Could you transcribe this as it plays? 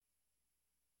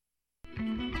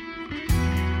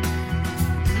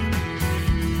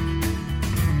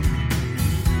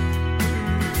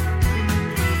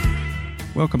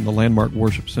Welcome to Landmark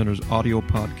Worship Center's audio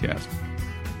podcast.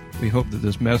 We hope that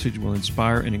this message will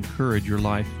inspire and encourage your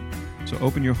life. So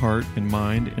open your heart and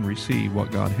mind and receive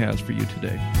what God has for you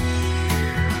today.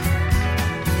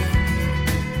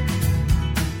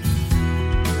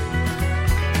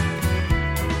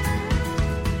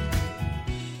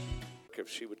 If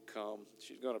she would come,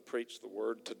 she's going to preach the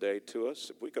word today to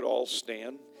us. If we could all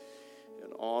stand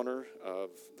in honor of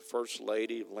the First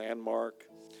Lady of Landmark.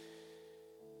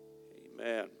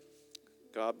 Amen.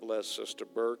 God bless Sister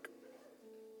Burk.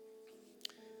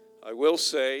 I will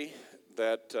say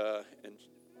that, and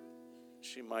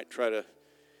she might try to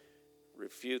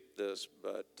refute this,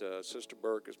 but Sister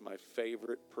Burk is my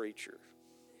favorite preacher.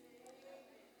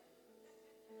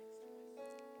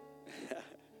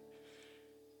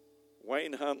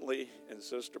 Wayne Huntley and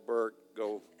Sister Burk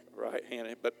go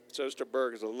right-handed, but Sister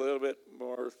Burk is a little bit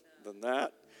more than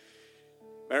that.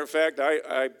 Matter of fact,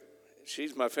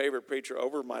 she's my favorite preacher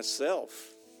over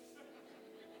myself.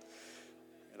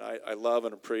 And I love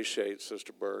and appreciate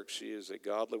Sister Burk. She is a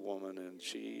godly woman, and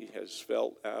she has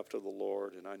felt after the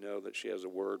Lord, and I know that she has a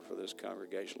word for this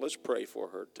congregation. Let's pray for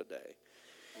her today.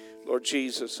 Lord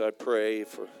Jesus, I pray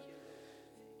for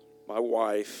my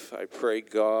wife. I pray,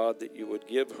 God, that you would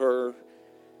give her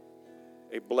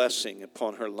a blessing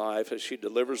upon her life as she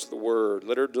delivers the word.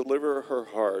 Let her deliver her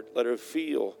heart. Let her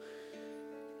feel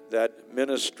that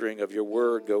ministering of your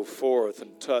word go forth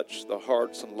and touch the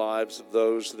hearts and lives of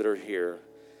those that are here.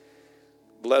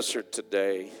 Bless her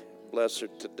today. Bless her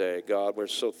today. God, we're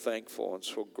so thankful and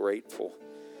so grateful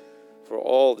for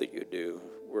all that you do.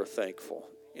 We're thankful.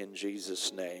 In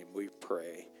Jesus' name we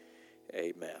pray.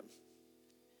 Amen.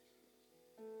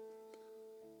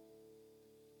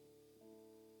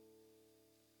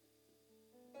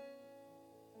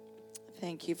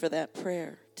 Thank you for that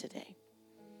prayer today.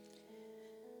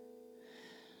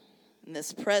 In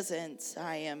this presence,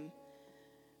 I am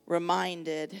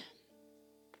reminded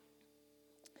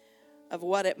of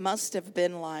what it must have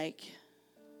been like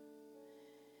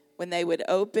when they would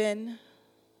open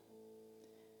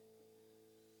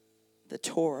the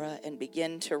Torah and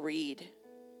begin to read,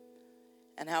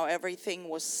 and how everything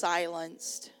was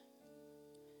silenced,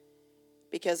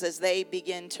 because as they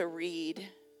begin to read,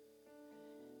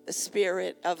 the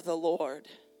Spirit of the Lord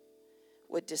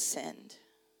would descend.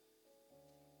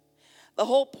 The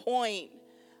whole point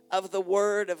of the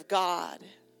Word of God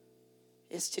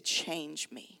is to change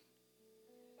me.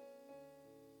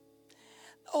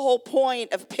 The whole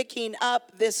point of picking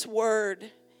up this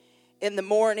Word in the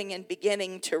morning and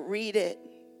beginning to read it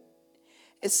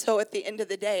is so at the end of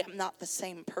the day, I'm not the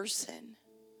same person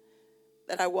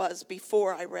that I was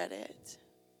before I read it.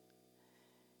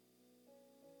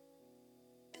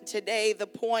 And today, the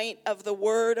point of the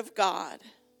Word of God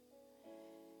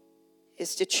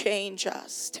is to change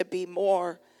us to be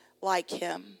more like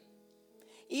Him.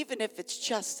 Even if it's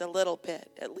just a little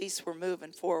bit, at least we're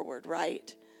moving forward,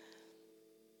 right?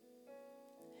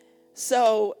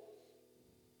 So,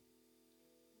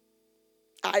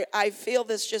 I feel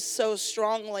this just so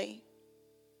strongly.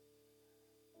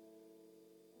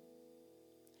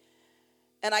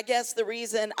 And I guess the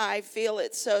reason I feel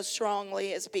it so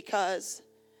strongly is because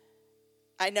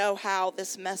I know how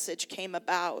this message came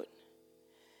about.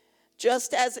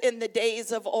 Just as in the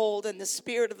days of old, and the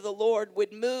Spirit of the Lord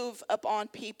would move upon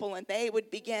people and they would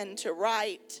begin to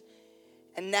write.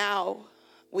 And now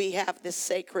we have this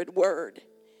sacred word.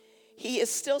 He is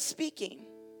still speaking.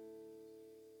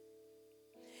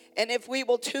 And if we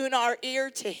will tune our ear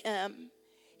to Him,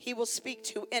 He will speak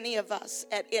to any of us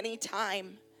at any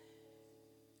time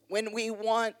when we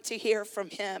want to hear from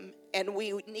Him and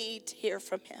we need to hear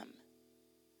from Him.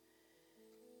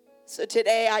 So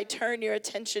today I turn your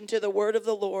attention to the word of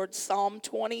the Lord, Psalm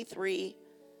 23.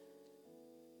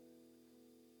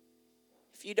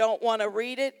 If you don't want to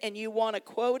read it and you want to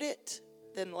quote it,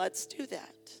 then let's do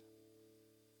that.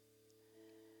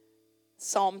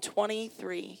 Psalm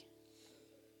 23.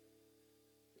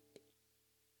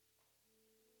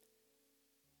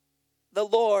 The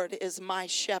Lord is my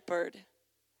shepherd,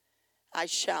 I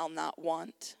shall not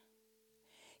want.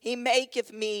 He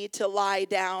maketh me to lie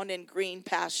down in green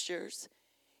pastures.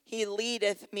 He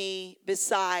leadeth me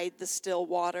beside the still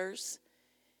waters.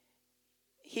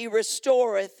 He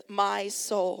restoreth my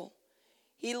soul.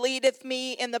 He leadeth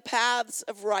me in the paths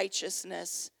of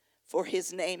righteousness for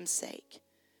his name's sake.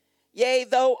 Yea,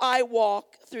 though I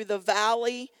walk through the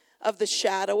valley of the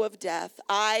shadow of death,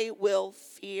 I will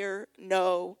fear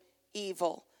no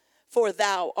evil, for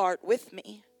thou art with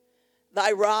me.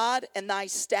 Thy rod and thy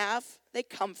staff, they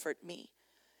comfort me.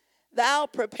 Thou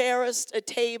preparest a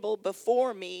table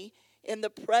before me in the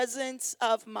presence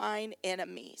of mine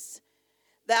enemies.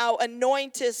 Thou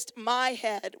anointest my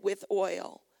head with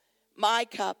oil. My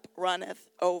cup runneth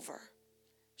over.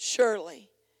 Surely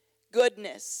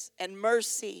goodness and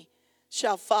mercy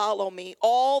shall follow me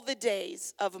all the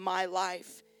days of my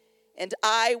life, and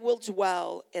I will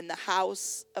dwell in the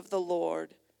house of the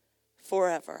Lord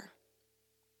forever.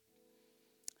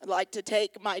 I'd like to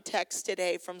take my text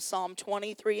today from Psalm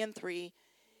 23:3.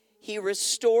 He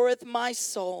restoreth my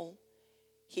soul.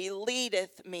 He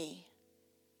leadeth me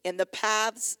in the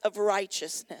paths of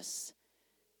righteousness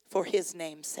for his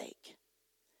name's sake.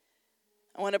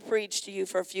 I want to preach to you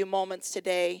for a few moments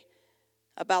today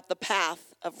about the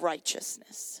path of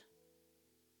righteousness.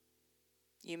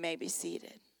 You may be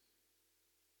seated.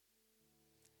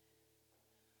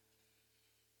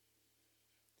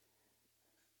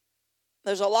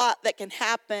 There's a lot that can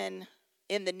happen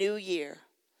in the new year.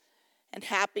 And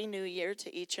Happy New Year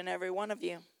to each and every one of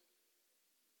you.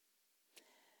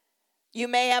 You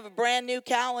may have a brand new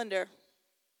calendar.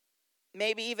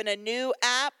 Maybe even a new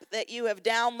app that you have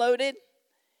downloaded.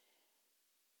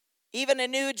 Even a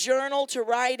new journal to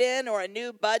write in or a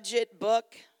new budget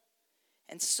book.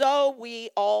 And so we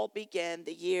all begin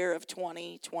the year of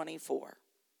 2024.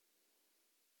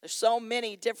 There's so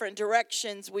many different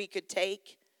directions we could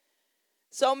take.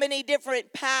 So many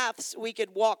different paths we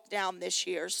could walk down this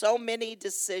year. So many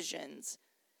decisions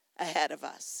ahead of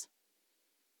us.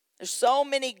 There's so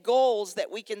many goals that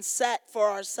we can set for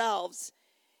ourselves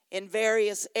in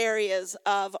various areas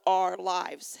of our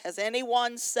lives. Has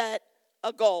anyone set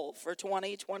a goal for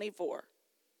 2024?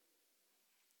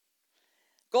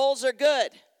 Goals are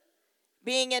good.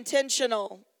 Being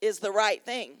intentional is the right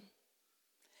thing.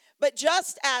 But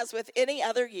just as with any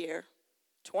other year,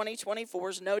 2024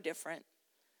 is no different.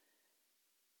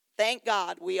 Thank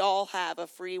God we all have a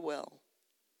free will,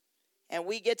 and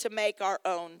we get to make our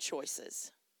own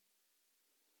choices.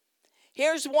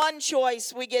 Here's one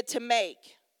choice we get to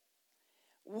make.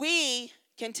 We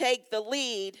can take the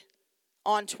lead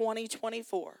on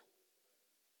 2024,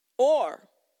 or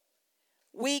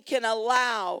we can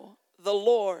allow the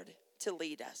Lord to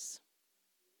lead us.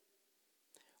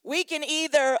 We can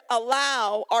either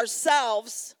allow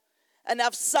ourselves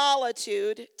enough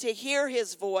solitude to hear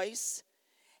his voice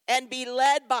and be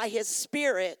led by his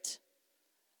Spirit,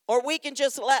 or we can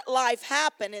just let life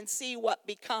happen and see what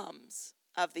becomes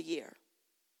of the year.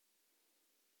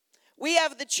 We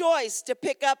have the choice to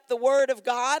pick up the Word of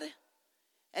God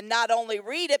and not only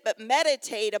read it, but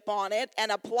meditate upon it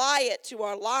and apply it to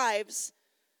our lives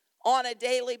on a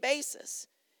daily basis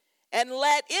and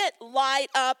let it light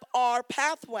up our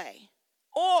pathway.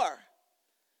 Or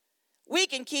we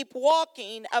can keep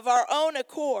walking of our own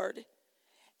accord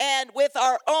and with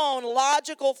our own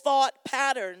logical thought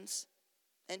patterns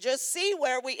and just see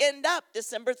where we end up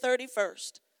December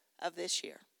 31st of this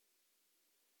year.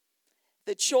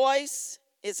 The choice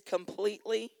is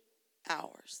completely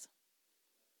ours.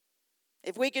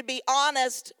 If we could be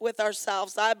honest with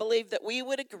ourselves, I believe that we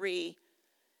would agree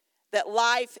that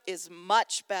life is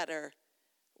much better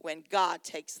when God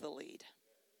takes the lead.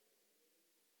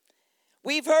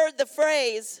 We've heard the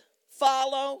phrase,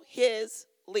 follow his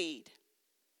lead.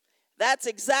 That's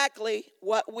exactly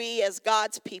what we as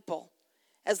God's people,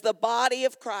 as the body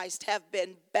of Christ, have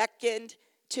been beckoned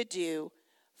to do.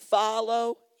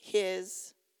 Follow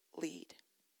his lead.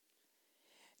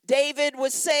 David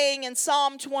was saying in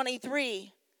Psalm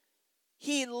 23,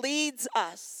 he leads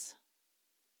us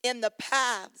in the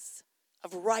paths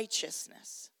of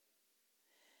righteousness.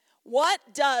 What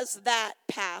does that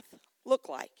path look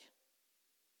like?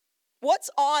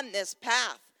 What's on this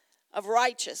path of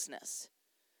righteousness?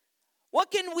 What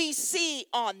can we see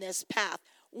on this path?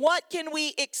 What can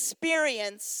we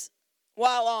experience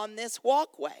while on this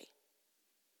walkway?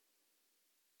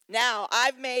 Now,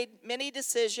 I've made many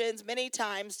decisions, many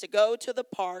times, to go to the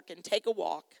park and take a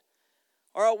walk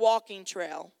or a walking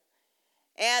trail.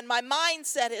 And my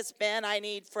mindset has been, I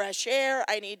need fresh air,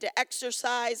 I need to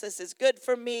exercise, this is good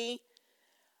for me.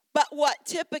 But what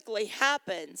typically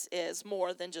happens is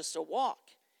more than just a walk.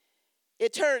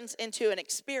 It turns into an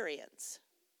experience.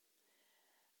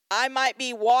 I might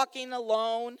be walking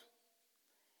alone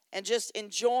and just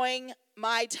enjoying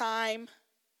my time.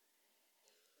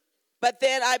 But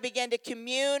then I begin to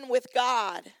commune with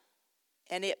God,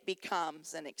 and it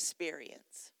becomes an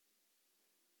experience.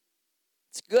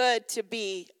 It's good to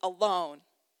be alone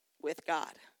with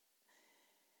God.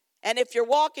 And if you're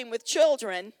walking with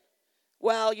children,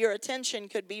 well, your attention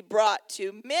could be brought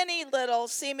to many little,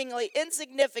 seemingly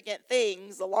insignificant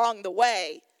things along the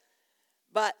way.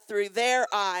 but through their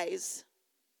eyes,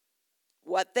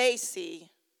 what they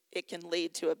see, it can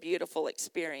lead to a beautiful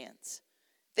experience.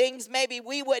 Things maybe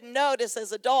we wouldn't notice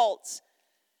as adults,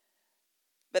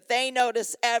 but they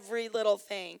notice every little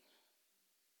thing.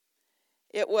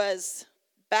 It was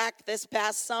back this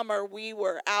past summer, we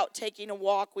were out taking a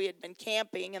walk. We had been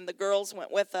camping, and the girls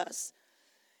went with us.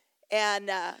 And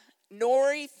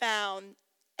Nori found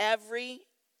every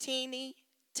teeny,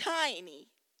 tiny,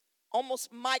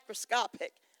 almost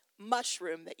microscopic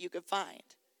mushroom that you could find.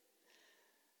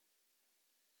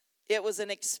 It was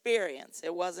an experience.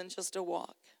 It wasn't just a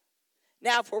walk.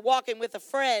 Now, if we're walking with a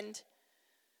friend,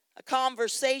 a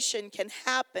conversation can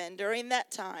happen during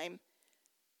that time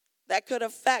that could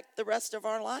affect the rest of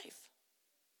our life.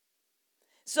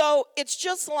 So it's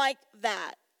just like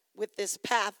that with this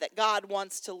path that God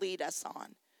wants to lead us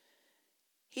on.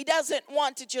 He doesn't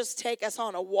want to just take us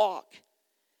on a walk,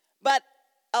 but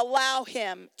allow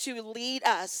him to lead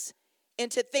us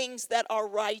into things that are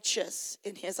righteous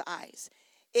in his eyes.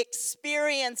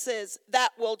 Experiences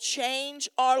that will change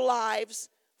our lives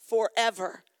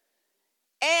forever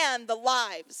and the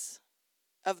lives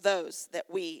of those that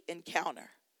we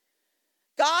encounter.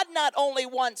 God not only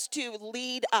wants to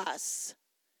lead us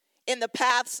in the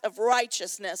paths of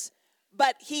righteousness,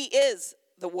 but he is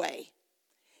the way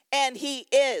and he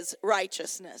is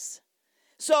righteousness.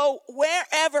 So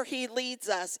wherever he leads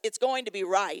us, it's going to be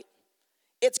right.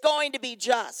 It's going to be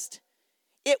just.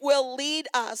 It will lead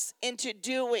us into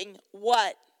doing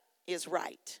what is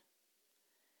right.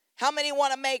 How many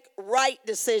want to make right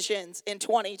decisions in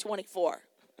 2024?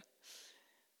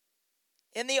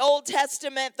 In the Old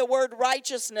Testament, the word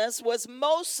righteousness was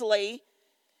mostly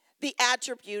the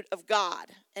attribute of God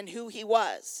and who he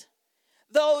was.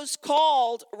 Those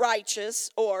called righteous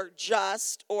or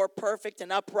just or perfect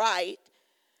and upright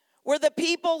were the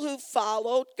people who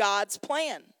followed God's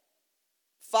plan,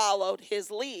 followed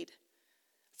his lead,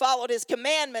 followed his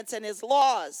commandments and his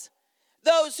laws.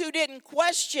 Those who didn't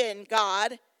question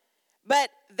God, but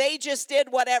they just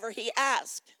did whatever he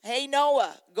asked. Hey,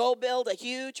 Noah, go build a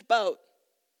huge boat.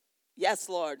 Yes,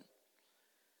 Lord.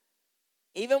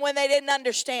 Even when they didn't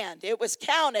understand, it was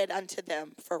counted unto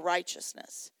them for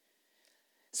righteousness.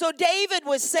 So David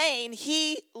was saying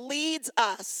he leads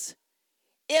us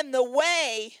in the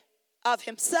way of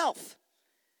himself.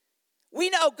 We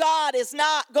know God is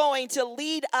not going to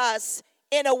lead us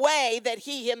in a way that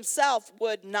he himself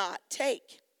would not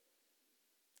take.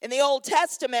 In the Old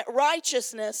Testament,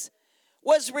 righteousness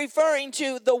was referring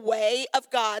to the way of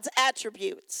God's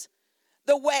attributes,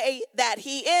 the way that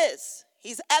he is.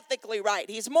 He's ethically right,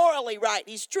 he's morally right,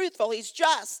 he's truthful, he's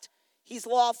just, he's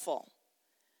lawful.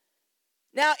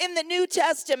 Now, in the New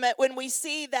Testament, when we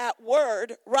see that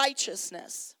word,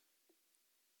 righteousness,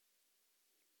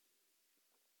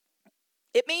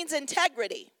 it means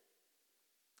integrity,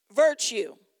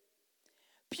 virtue,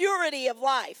 purity of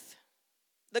life,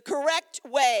 the correct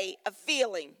way of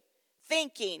feeling,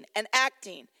 thinking, and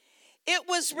acting. It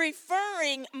was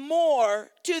referring more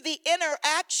to the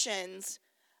interactions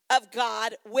of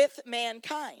God with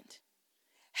mankind,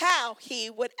 how he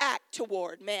would act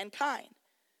toward mankind,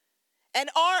 and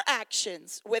our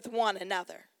actions with one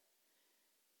another.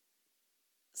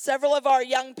 Several of our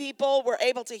young people were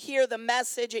able to hear the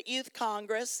message at Youth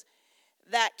Congress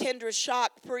that Kendra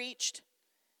Schock preached.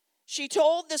 She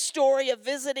told the story of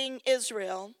visiting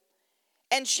Israel,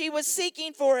 and she was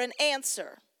seeking for an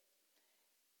answer.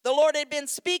 The Lord had been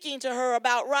speaking to her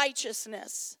about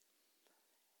righteousness.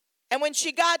 And when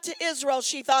she got to Israel,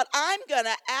 she thought, I'm going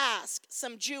to ask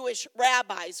some Jewish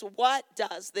rabbis, what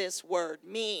does this word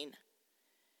mean?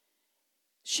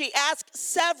 She asked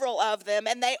several of them,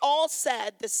 and they all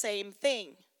said the same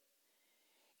thing.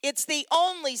 It's the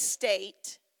only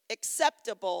state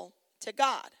acceptable to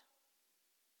God.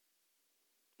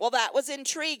 Well, that was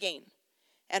intriguing.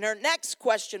 And her next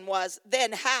question was,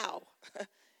 then how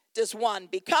does one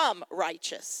become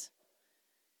righteous?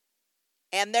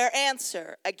 And their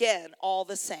answer, again, all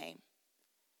the same.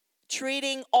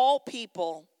 Treating all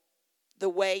people the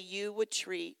way you would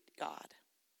treat God.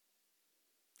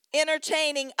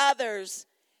 Entertaining others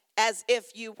as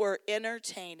if you were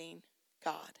entertaining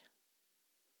God.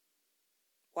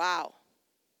 Wow.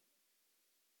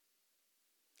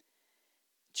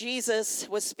 Jesus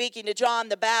was speaking to John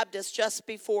the Baptist just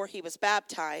before he was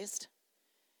baptized.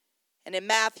 And in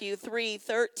Matthew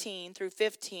 3:13 through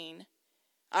 15,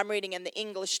 I'm reading in the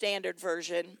English Standard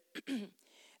Version.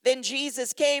 Then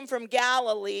Jesus came from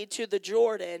Galilee to the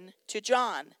Jordan to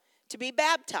John to be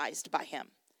baptized by him.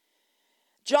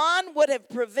 John would have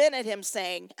prevented him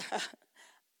saying,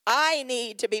 I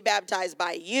need to be baptized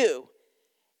by you,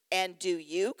 and do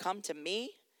you come to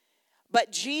me?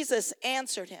 But Jesus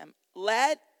answered him,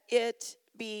 let it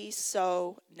be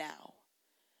so now.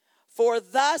 For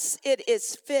thus it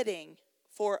is fitting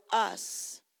for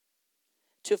us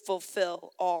to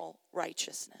fulfill all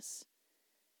righteousness.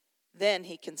 Then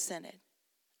he consented.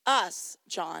 Us,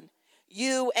 John,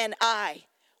 you and I,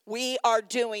 we are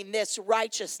doing this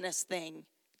righteousness thing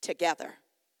together.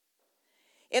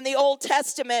 In the Old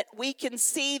Testament, we can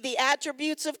see the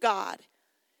attributes of God.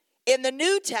 In the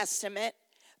New Testament,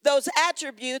 those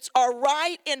attributes are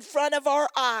right in front of our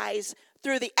eyes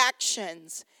through the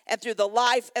actions and through the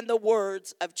life and the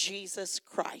words of Jesus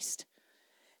Christ.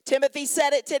 Timothy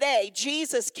said it today.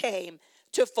 Jesus came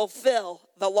to fulfill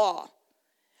the law.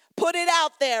 Put it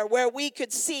out there where we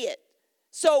could see it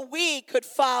so we could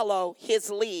follow his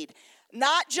lead.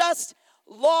 Not just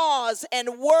laws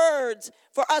and words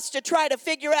for us to try to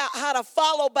figure out how to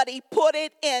follow, but he put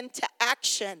it into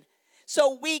action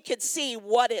so we could see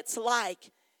what it's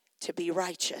like to be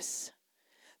righteous.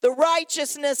 The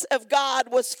righteousness of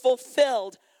God was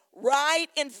fulfilled right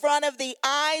in front of the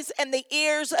eyes and the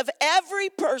ears of every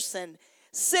person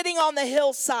sitting on the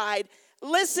hillside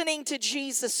listening to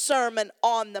Jesus' sermon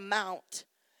on the Mount.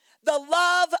 The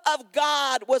love of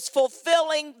God was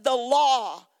fulfilling the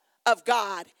law of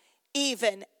God,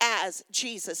 even as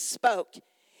Jesus spoke.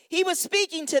 He was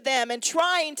speaking to them and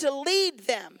trying to lead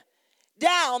them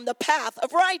down the path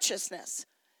of righteousness.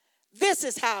 This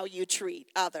is how you treat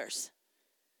others.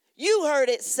 You heard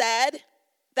it said,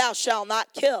 thou shalt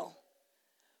not kill.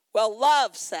 Well,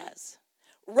 love says,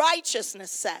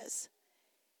 righteousness says,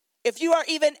 if you are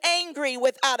even angry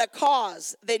without a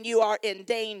cause, then you are in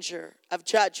danger of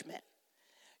judgment.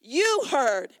 You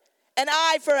heard an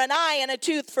eye for an eye and a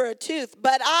tooth for a tooth,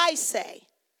 but I say,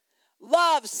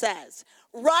 love says,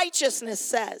 righteousness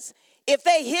says, if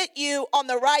they hit you on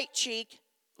the right cheek,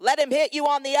 let him hit you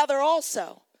on the other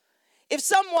also. If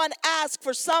someone asks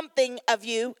for something of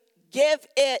you, give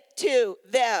it to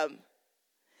them.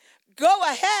 Go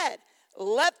ahead,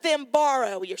 let them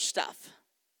borrow your stuff.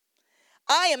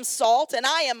 I am salt and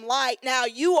I am light. Now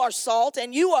you are salt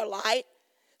and you are light.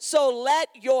 So let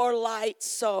your light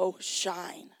so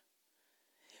shine.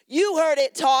 You heard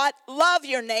it taught, love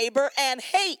your neighbor and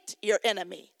hate your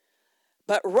enemy.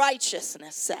 But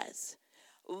righteousness says,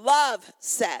 love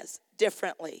says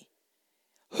differently.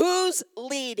 Who's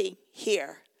leading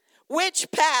here? Which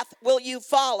path will you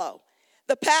follow?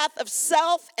 The path of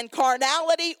self and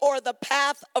carnality or the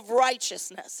path of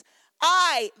righteousness?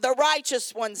 I, the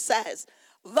righteous one, says,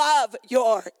 love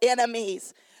your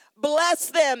enemies. Bless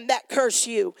them that curse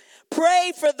you.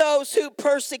 Pray for those who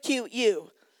persecute you.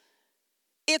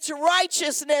 It's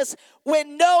righteousness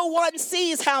when no one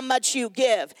sees how much you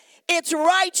give. It's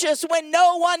righteous when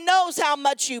no one knows how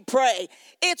much you pray.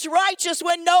 It's righteous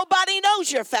when nobody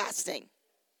knows you're fasting.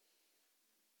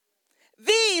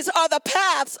 These are the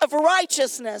paths of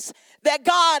righteousness that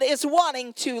God is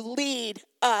wanting to lead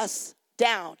us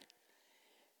down.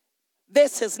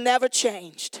 This has never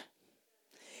changed.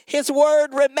 His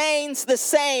word remains the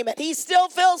same, and he still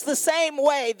feels the same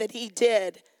way that he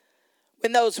did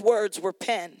when those words were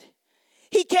penned.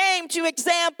 He came to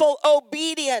example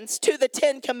obedience to the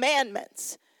 10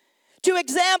 Commandments, to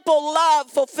example love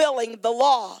fulfilling the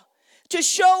law, to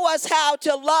show us how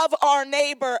to love our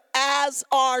neighbor as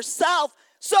ourselves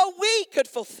so we could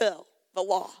fulfill the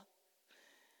law.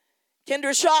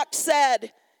 Kendra Shock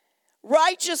said,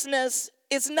 righteousness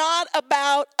is not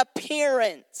about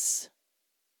appearance.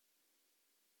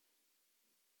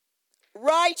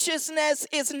 Righteousness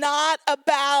is not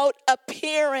about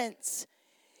appearance.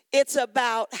 It's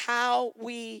about how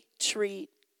we treat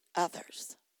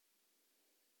others.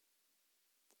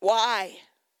 Why?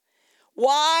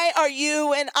 Why are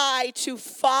you and I to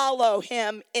follow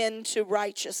him into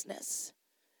righteousness?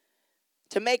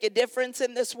 To make a difference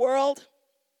in this world?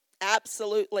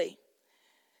 Absolutely.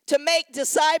 To make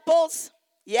disciples?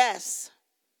 Yes.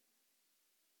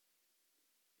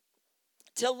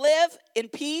 To live in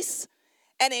peace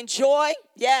and in joy?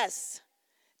 Yes.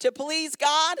 To please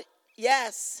God?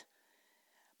 Yes.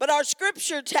 But our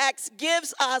scripture text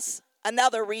gives us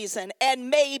another reason, and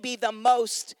maybe the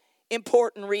most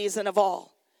important reason of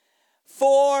all.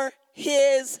 For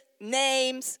his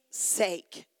name's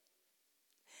sake.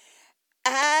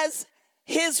 As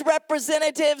his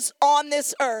representatives on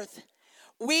this earth,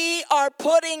 we are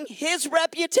putting his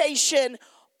reputation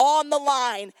on the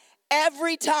line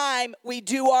every time we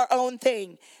do our own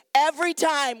thing, every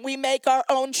time we make our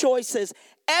own choices,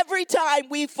 every time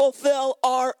we fulfill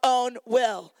our own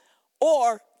will,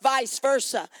 or vice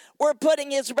versa. We're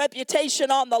putting his reputation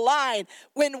on the line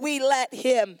when we let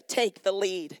him take the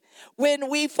lead, when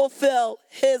we fulfill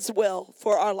his will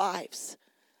for our lives.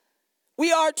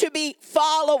 We are to be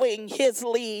following his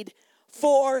lead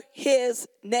for his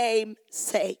name's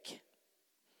sake.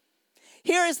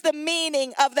 Here is the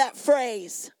meaning of that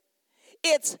phrase.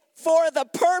 It's for the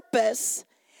purpose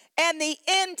and the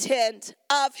intent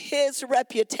of his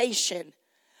reputation,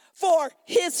 for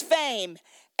his fame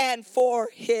and for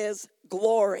his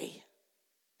glory.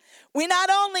 We not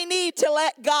only need to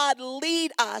let God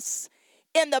lead us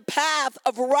in the path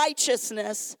of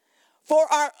righteousness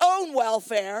for our own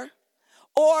welfare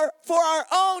or for our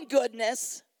own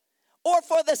goodness or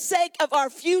for the sake of our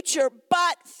future,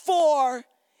 but for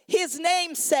his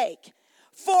name's sake,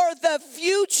 for the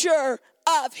future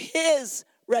of his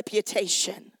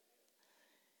reputation.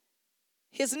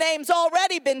 His name's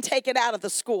already been taken out of the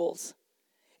schools.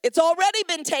 It's already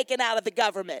been taken out of the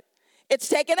government. It's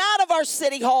taken out of our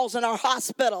city halls and our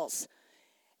hospitals.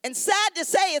 And sad to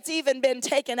say, it's even been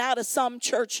taken out of some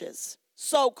churches,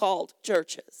 so-called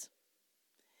churches.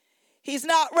 He's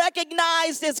not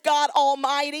recognized as God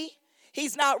Almighty.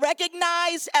 He's not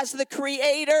recognized as the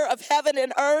creator of heaven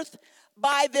and earth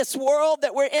by this world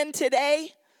that we're in today.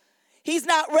 He's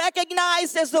not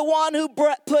recognized as the one who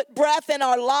put breath in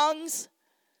our lungs.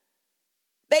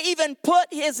 They even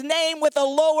put his name with a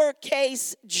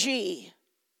lowercase g.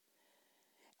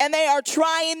 And they are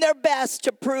trying their best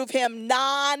to prove him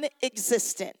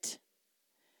non-existent.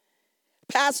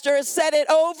 Pastor has said it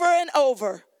over and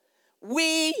over.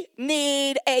 We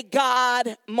need a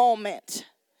God moment.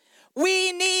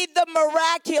 We need the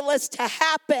miraculous to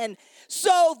happen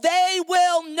so they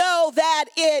will know that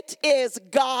it is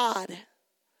God.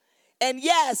 And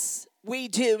yes, we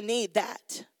do need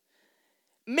that.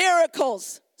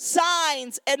 Miracles,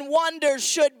 signs, and wonders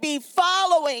should be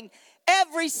following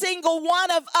every single one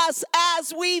of us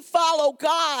as we follow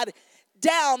God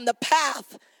down the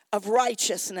path of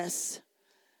righteousness.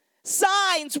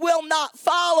 Signs will not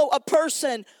follow a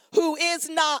person who is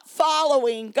not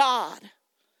following God.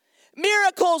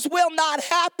 Miracles will not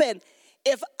happen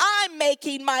if I'm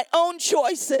making my own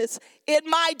choices in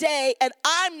my day and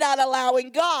I'm not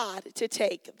allowing God to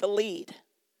take the lead.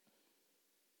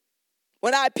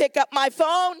 When I pick up my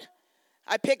phone,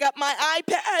 I pick up my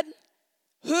iPad,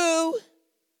 who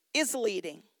is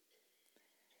leading?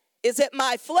 Is it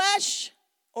my flesh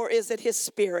or is it his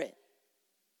spirit?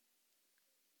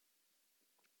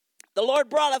 The Lord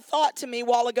brought a thought to me a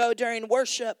while ago during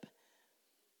worship.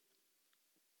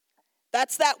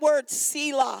 That's that word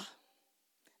Selah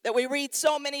that we read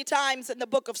so many times in the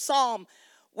book of Psalm.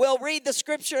 We'll read the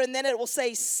scripture and then it will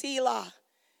say Selah.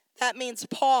 That means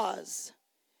pause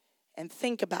and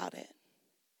think about it.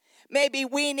 Maybe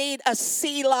we need a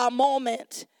Selah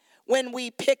moment when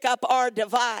we pick up our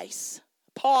device.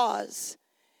 Pause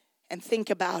and think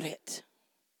about it.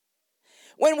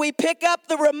 When we pick up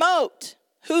the remote,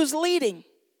 who's leading?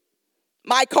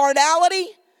 My carnality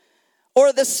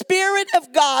or the Spirit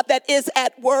of God that is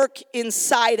at work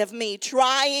inside of me,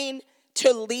 trying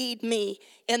to lead me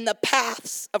in the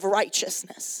paths of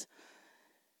righteousness?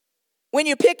 When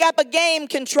you pick up a game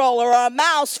controller or a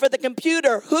mouse for the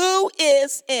computer, who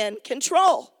is in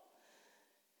control?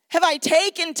 Have I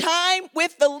taken time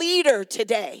with the leader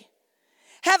today?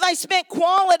 Have I spent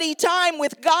quality time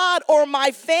with God or my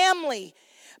family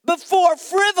before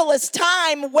frivolous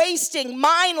time wasting,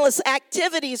 mindless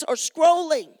activities or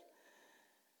scrolling?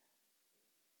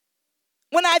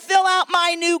 When I fill out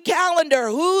my new calendar,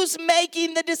 who's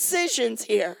making the decisions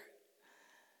here?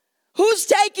 Who's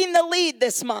taking the lead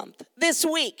this month, this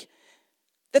week?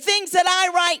 The things that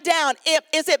I write down,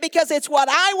 is it because it's what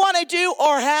I want to do,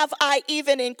 or have I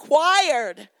even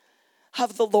inquired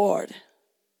of the Lord?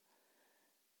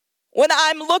 When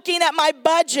I'm looking at my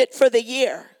budget for the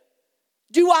year,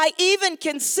 do I even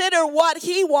consider what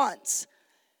he wants?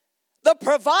 The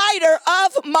provider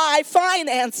of my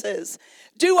finances.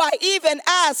 Do I even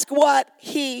ask what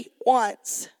he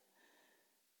wants?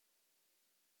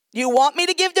 You want me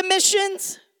to give to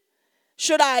missions?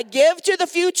 Should I give to the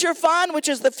future fund, which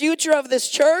is the future of this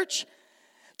church?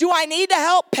 Do I need to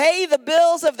help pay the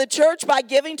bills of the church by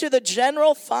giving to the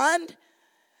general fund?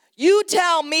 You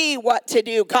tell me what to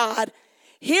do, God.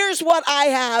 Here's what I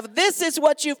have. This is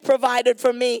what you've provided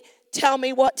for me. Tell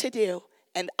me what to do,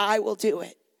 and I will do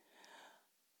it.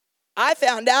 I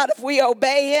found out if we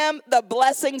obey him, the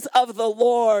blessings of the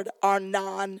Lord are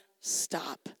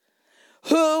non-stop.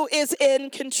 Who is in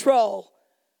control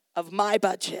of my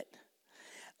budget?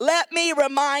 Let me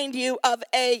remind you of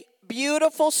a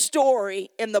beautiful story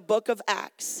in the book of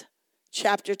Acts,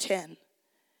 chapter 10.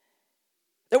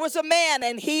 There was a man,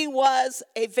 and he was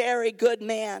a very good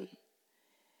man.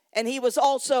 And he was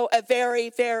also a very,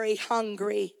 very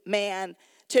hungry man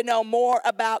to know more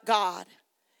about God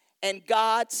and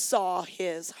God saw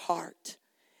his heart.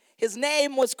 His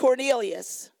name was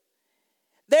Cornelius.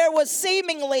 There was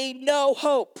seemingly no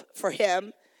hope for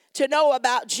him to know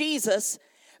about Jesus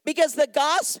because the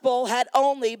gospel had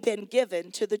only been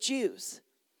given to the Jews.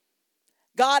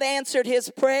 God answered his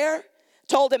prayer,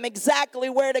 told him exactly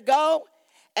where to go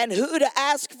and who to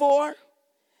ask for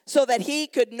so that he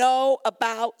could know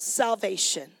about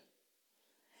salvation.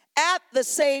 At the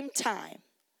same time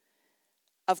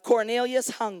of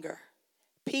Cornelius' hunger,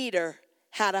 Peter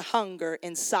had a hunger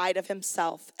inside of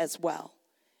himself as well.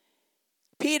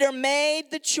 Peter made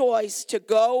the choice to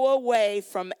go away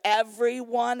from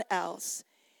everyone else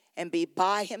and be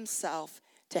by himself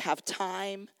to have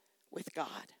time with God.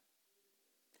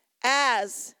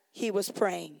 As he was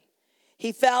praying,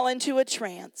 he fell into a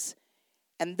trance,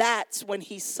 and that's when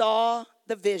he saw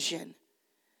the vision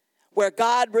where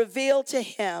God revealed to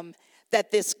him that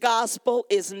this gospel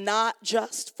is not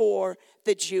just for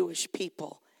the Jewish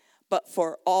people, but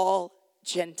for all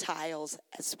Gentiles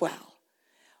as well.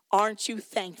 Aren't you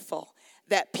thankful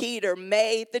that Peter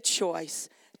made the choice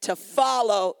to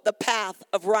follow the path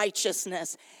of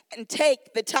righteousness and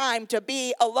take the time to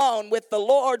be alone with the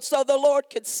Lord so the Lord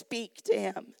could speak to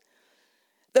him?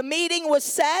 The meeting was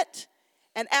set,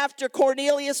 and after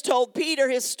Cornelius told Peter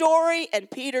his story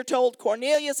and Peter told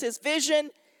Cornelius his vision,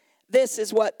 this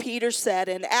is what Peter said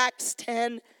in Acts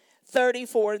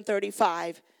 10:34 and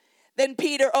 35. Then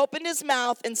Peter opened his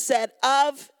mouth and said,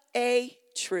 "Of a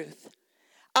truth,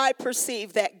 I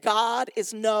perceive that God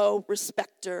is no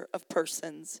respecter of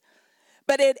persons,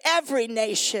 but in every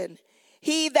nation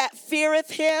he that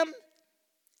feareth him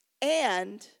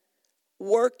and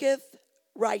worketh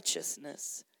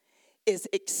righteousness is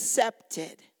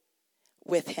accepted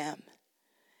with him."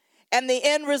 And the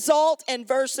end result in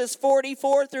verses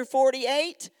 44 through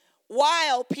 48,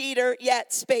 while Peter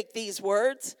yet spake these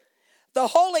words, the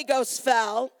Holy Ghost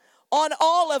fell on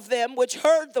all of them which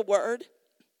heard the word,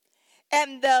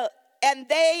 and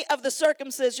they of the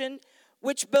circumcision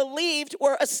which believed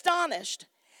were astonished,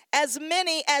 as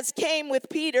many as came with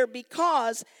Peter,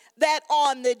 because that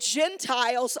on the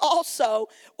Gentiles also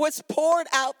was poured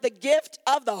out the gift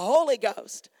of the Holy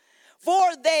Ghost.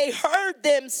 For they heard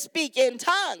them speak in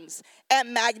tongues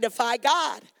and magnify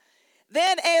God.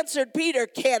 Then answered Peter,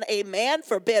 "Can a man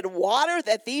forbid water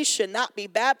that these should not be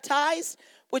baptized,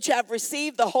 which have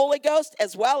received the Holy Ghost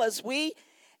as well as we?"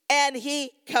 And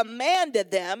he commanded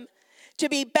them to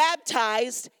be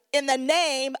baptized in the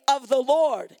name of the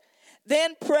Lord.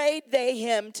 Then prayed they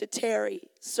him to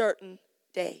tarry certain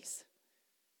days.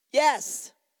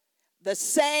 Yes, the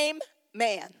same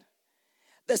man,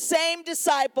 the same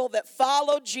disciple that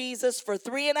followed Jesus for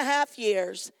 3.5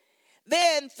 years,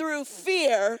 then through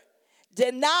fear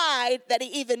denied that he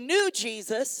even knew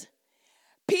Jesus.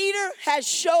 Peter has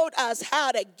showed us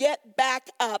how to get back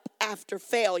up after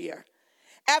failure,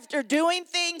 after doing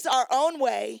things our own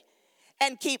way,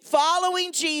 and keep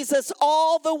following Jesus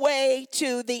all the way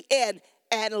to the end.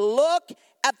 And look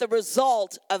at the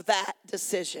result of that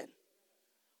decision.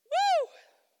 Woo!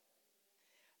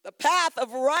 The path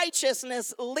of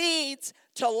righteousness leads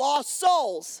to lost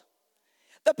souls.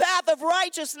 The path of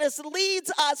righteousness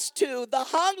leads us to the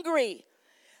hungry.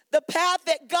 The path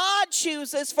that God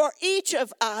chooses for each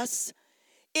of us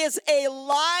is a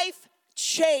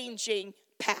life-changing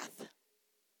path.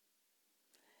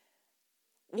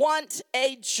 Want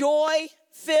a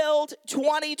joy-filled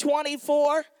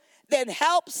 2024? Then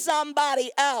help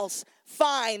somebody else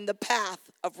find the path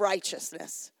of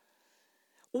righteousness.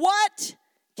 What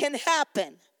can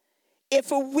happen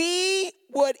if we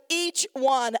would each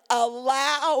one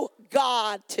allow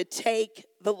God to take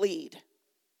the lead?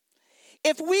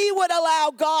 If we would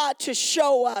allow God to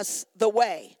show us the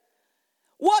way?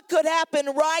 What could happen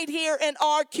right here in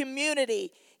our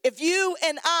community if you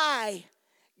and I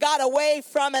got away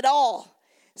from it all,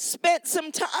 spent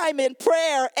some time in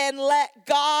prayer, and let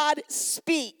God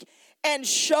speak and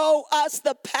show us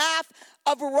the path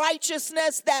of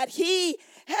righteousness that he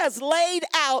has laid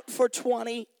out for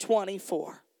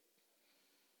 2024?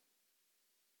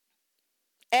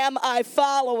 Am I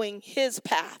following his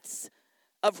paths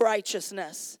of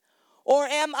righteousness, or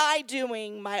am I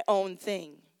doing my own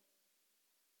thing?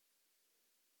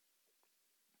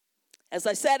 As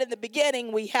I said in the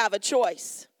beginning, we have a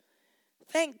choice.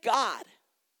 Thank God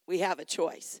we have a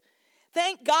choice.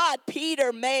 Thank God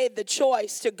Peter made the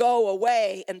choice to go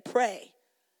away and pray.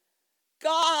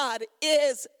 God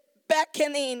is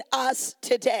beckoning us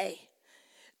today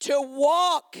to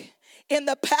walk in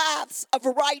the paths of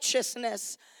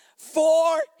righteousness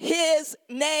for his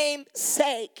name's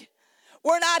sake.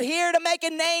 We're not here to make a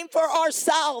name for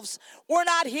ourselves. We're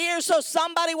not here so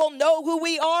somebody will know who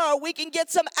we are or we can get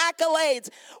some accolades.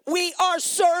 We are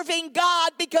serving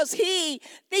God because He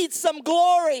needs some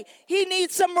glory. He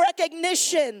needs some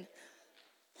recognition.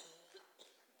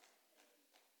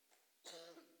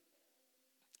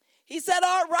 He said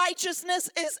our righteousness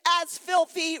is as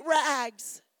filthy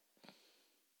rags.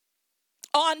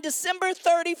 On December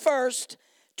 31st,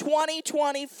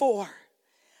 2024,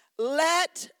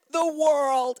 let the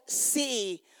world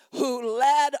see who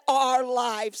led our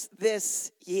lives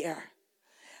this year.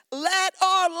 Let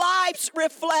our lives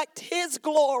reflect His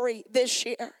glory this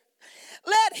year.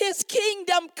 Let His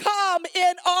kingdom come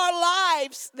in our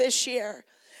lives this year.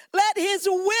 Let His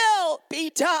will be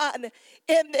done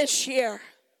in this year.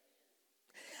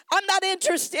 I'm not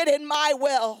interested in my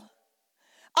will.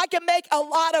 I can make a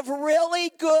lot of really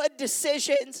good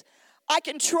decisions. I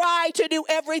can try to do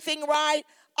everything right.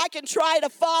 I can try to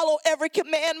follow every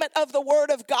commandment of the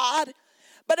Word of God.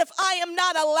 But if I am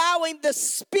not allowing the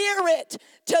Spirit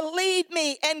to lead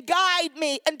me and guide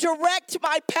me and direct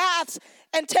my paths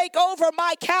and take over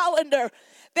my calendar,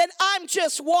 then I'm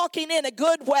just walking in a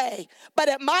good way, but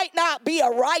it might not be a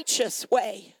righteous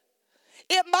way.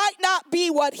 It might not be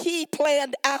what He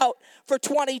planned out for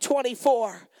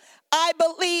 2024. I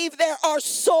believe there are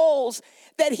souls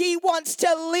that He wants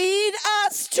to lead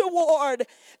us toward,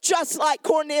 just like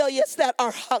Cornelius, that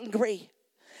are hungry.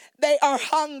 They are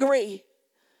hungry,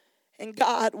 and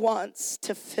God wants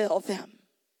to fill them.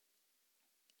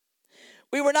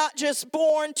 We were not just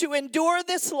born to endure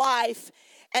this life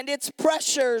and its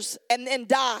pressures and then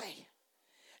die.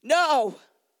 No,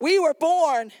 we were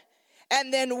born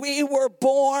and then we were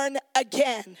born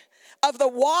again of the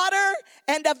water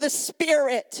and of the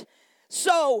Spirit.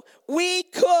 So we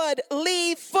could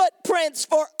leave footprints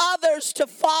for others to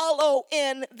follow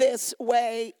in this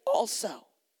way also.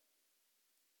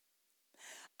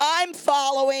 I'm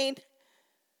following,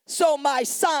 so my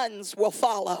sons will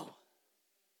follow.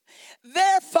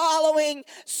 They're following,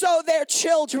 so their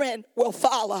children will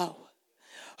follow.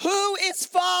 Who is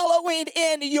following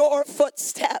in your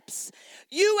footsteps?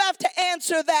 You have to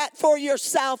answer that for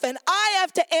yourself, and I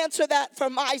have to answer that for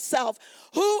myself.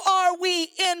 Who are we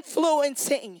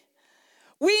influencing?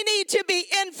 We need to be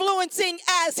influencing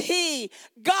as He,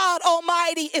 God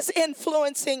Almighty, is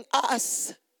influencing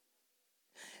us.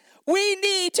 We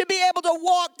need to be able to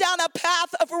walk down a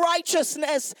path of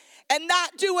righteousness and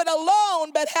not do it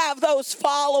alone, but have those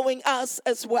following us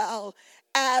as well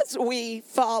as we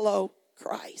follow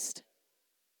Christ.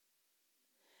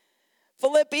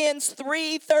 Philippians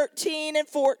 3:13 and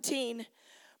 14.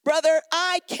 Brother,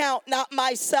 I count not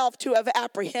myself to have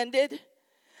apprehended.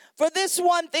 For this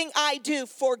one thing I do,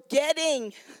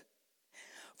 forgetting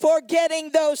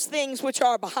those things which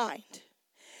are behind,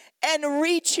 and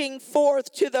reaching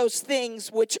forth to those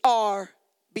things which are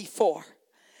before.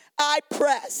 I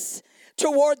press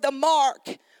toward the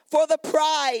mark for the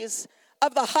prize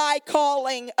of the high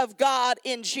calling of God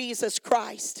in Jesus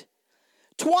Christ.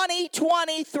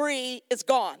 2023 is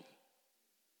gone.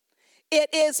 It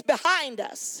is behind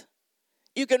us.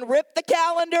 You can rip the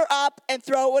calendar up and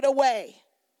throw it away.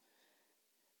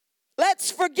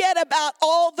 Let's forget about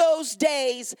all those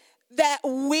days that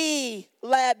we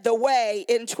led the way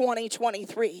in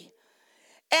 2023.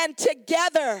 And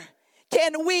together,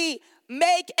 can we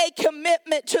make a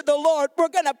commitment to the Lord? We're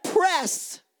going to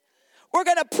press. We're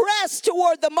going to press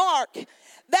toward the mark.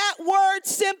 That word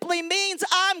simply means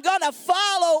I'm going to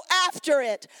follow after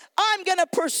it. I'm going to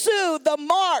pursue the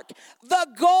mark, the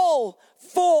goal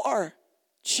for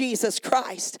Jesus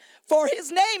Christ, for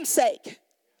His name's sake.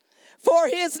 For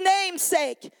His name's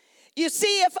sake. You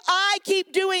see, if I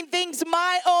keep doing things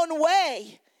my own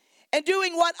way and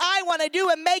doing what I want to do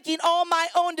and making all my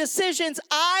own decisions,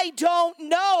 I don't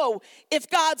know if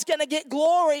God's going to get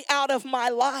glory out of my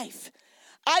life.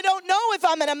 I don't know if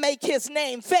I'm going to make His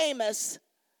name famous.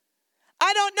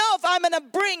 I don't know if I'm going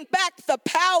to bring back the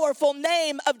powerful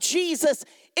name of Jesus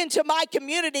into my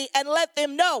community and let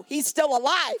them know He's still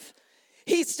alive.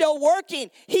 He's still working.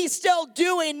 He's still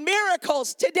doing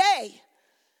miracles today.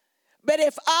 But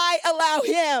if I allow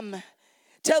Him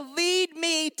to lead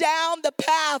me down the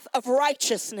path of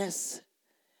righteousness,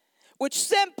 which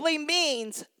simply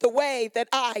means the way that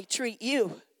I treat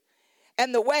you,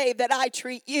 and the way that I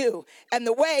treat you, and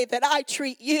the way that I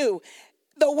treat you,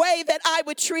 the way that I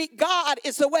would treat God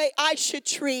is the way I should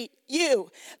treat you.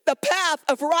 The path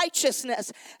of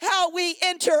righteousness, how we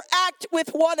interact with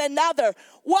one another,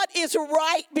 what is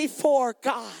right before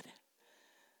God.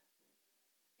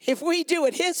 If we do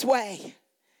it His way,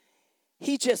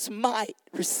 He just might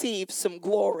receive some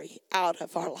glory out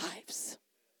of our lives.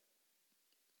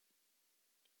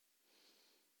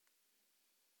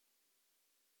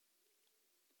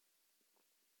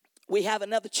 we have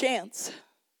another chance.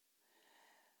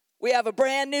 We have a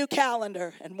brand new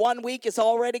calendar, and 1 week is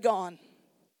already gone.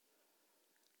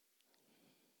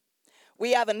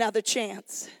 We have another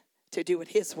chance to do it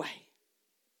his way.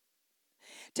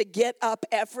 To get up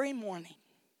every morning.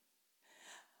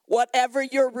 Whatever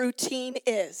your routine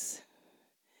is,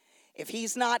 if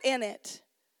he's not in it,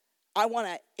 I want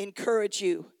to encourage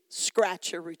you,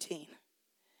 scratch your routine.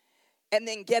 And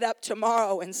then get up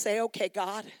tomorrow and say, okay,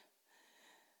 God,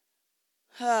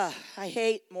 I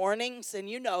hate mornings, and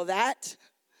you know that.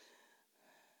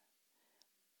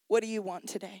 What do you want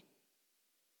today?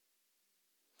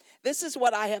 This is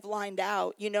what I have lined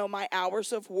out. You know my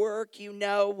hours of work. You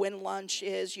know when lunch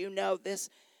is. You know this.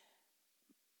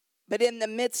 But in the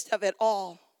midst of it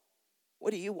all,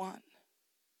 what do you want?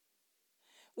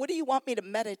 What do you want me to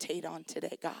meditate on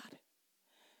today, God?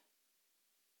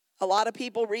 A lot of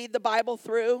people read the Bible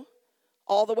through,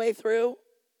 all the way through.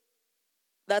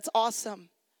 That's awesome.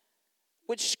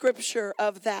 Which scripture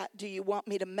of that do you want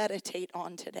me to meditate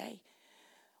on today?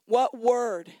 What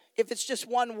word, if it's just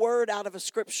one word out of a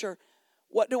scripture,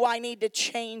 what do I need to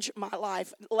change my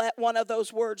life? Let one of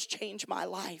those words change my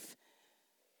life.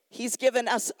 He's given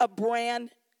us a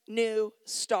brand new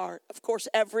start. Of course,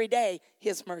 every day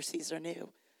his mercies are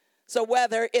new. So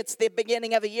whether it's the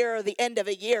beginning of a year or the end of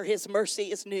a year, his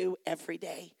mercy is new every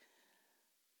day.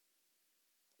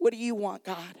 What do you want,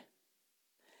 God?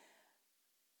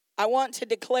 I want to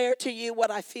declare to you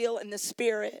what I feel in the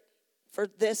Spirit for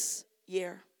this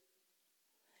year.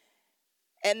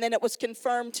 And then it was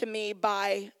confirmed to me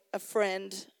by a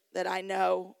friend that I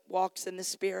know walks in the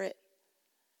Spirit.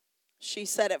 She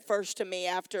said it first to me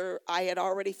after I had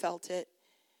already felt it.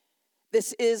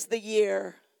 This is the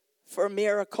year for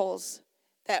miracles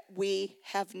that we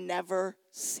have never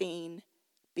seen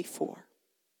before.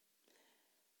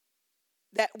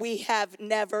 That we have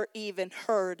never even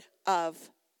heard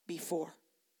of before.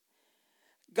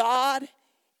 God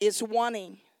is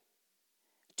wanting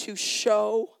to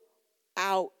show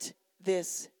out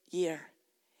this year.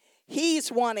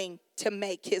 He's wanting to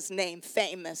make his name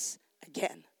famous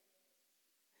again.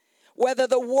 Whether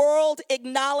the world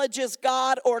acknowledges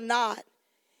God or not,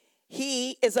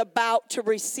 he is about to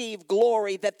receive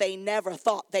glory that they never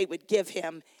thought they would give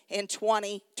him in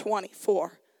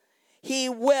 2024. He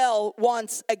will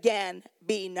once again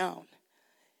be known.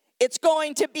 It's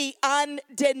going to be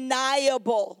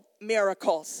undeniable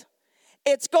miracles.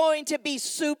 It's going to be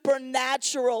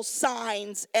supernatural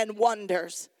signs and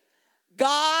wonders.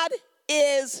 God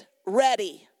is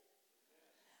ready.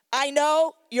 I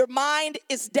know your mind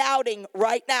is doubting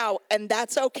right now, and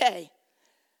that's okay.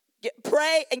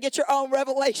 Pray and get your own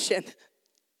revelation.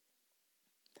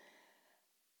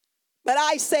 But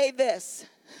I say this.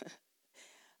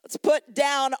 Let's put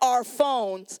down our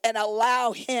phones and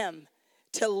allow him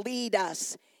to lead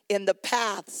us in the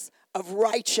paths of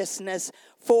righteousness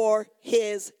for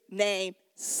his name's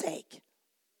sake.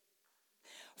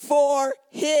 For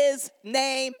his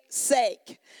name's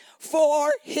sake.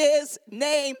 For his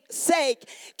name's sake.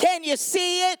 Can you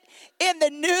see it in the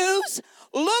news?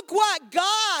 Look what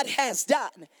God has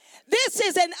done. This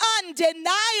is an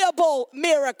undeniable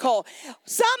miracle.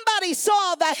 Somebody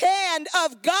saw the hand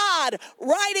of God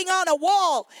writing on a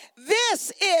wall.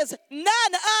 This is none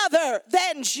other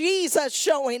than Jesus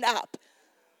showing up.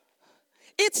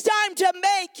 It's time to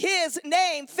make his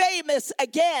name famous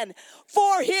again.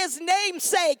 For his name's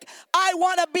sake, I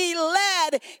want to be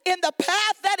led in the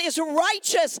path that is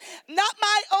righteous, not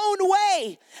my own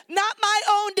way, not my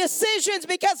own decisions,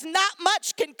 because not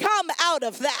much can come out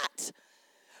of that.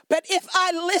 But if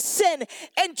I listen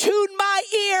and tune my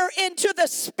ear into the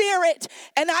Spirit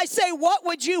and I say, what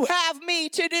would you have me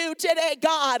to do today,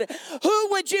 God? Who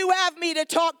would you have me to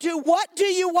talk to? What do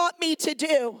you want me to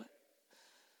do?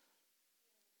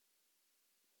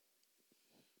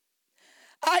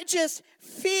 I just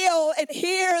feel and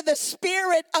hear the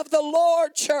Spirit of the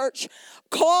Lord, church,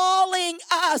 calling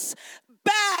us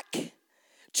back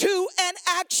to an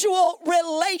actual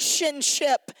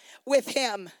relationship with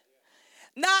him.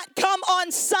 Not come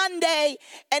on Sunday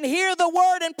and hear the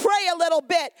word and pray a little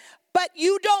bit, but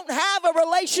you don't have a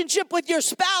relationship with your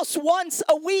spouse once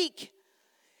a week.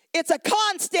 It's a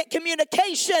constant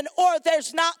communication, or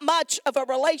there's not much of a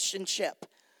relationship.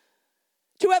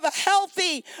 To have a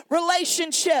healthy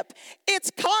relationship, it's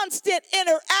constant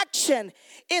interaction.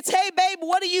 It's, hey, babe,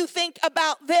 what do you think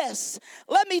about this?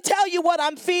 Let me tell you what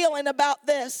I'm feeling about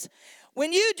this.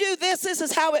 When you do this, this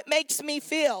is how it makes me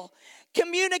feel.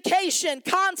 Communication,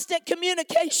 constant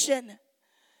communication.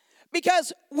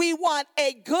 Because we want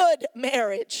a good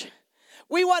marriage.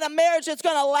 We want a marriage that's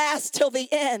going to last till the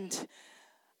end.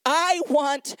 I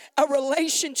want a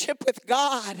relationship with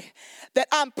God that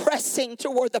I'm pressing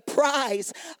toward the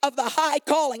prize of the high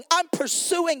calling. I'm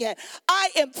pursuing it. I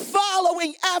am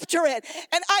following after it.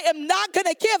 And I am not going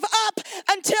to give up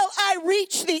until I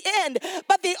reach the end.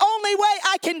 But the only way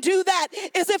I can do that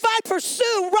is if I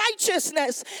pursue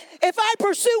righteousness, if I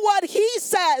pursue what he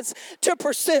says to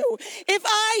pursue, if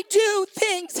I do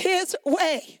things his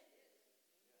way.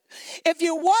 If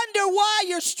you wonder why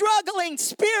you're struggling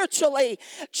spiritually,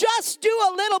 just do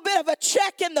a little bit of a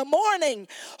check in the morning.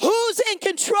 Who's in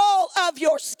control of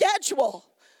your schedule?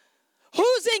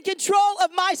 Who's in control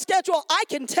of my schedule? I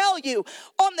can tell you,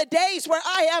 on the days where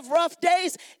I have rough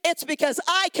days, it's because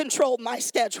I controlled my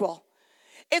schedule.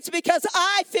 It's because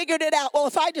I figured it out. Well,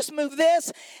 if I just move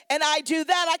this and I do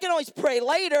that, I can always pray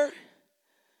later.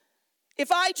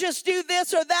 If I just do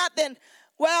this or that, then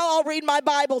well, I'll read my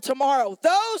Bible tomorrow.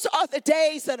 Those are the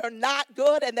days that are not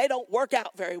good and they don't work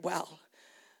out very well.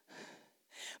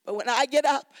 But when I get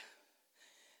up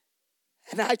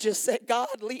and I just say,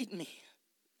 God, lead me.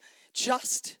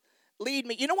 Just lead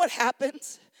me. You know what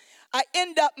happens? I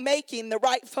end up making the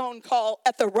right phone call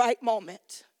at the right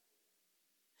moment.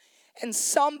 And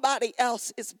somebody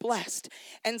else is blessed.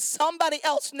 And somebody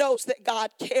else knows that God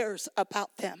cares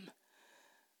about them.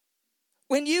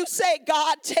 When you say,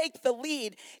 God, take the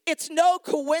lead, it's no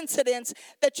coincidence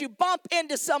that you bump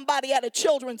into somebody at a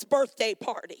children's birthday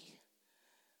party.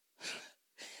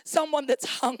 Someone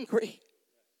that's hungry.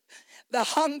 The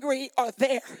hungry are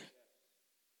there.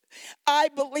 I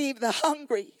believe the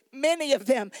hungry, many of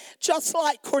them, just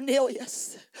like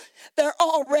Cornelius, they're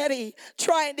already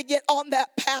trying to get on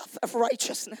that path of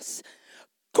righteousness.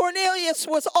 Cornelius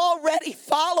was already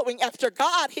following after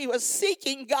God. He was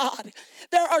seeking God.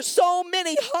 There are so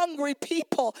many hungry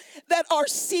people that are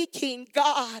seeking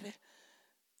God.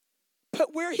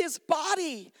 But we're his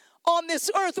body on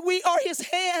this earth. We are his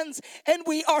hands and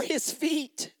we are his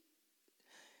feet.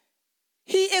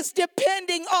 He is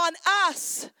depending on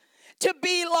us to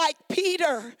be like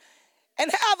Peter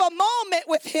and have a moment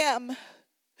with him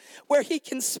where he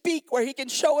can speak, where he can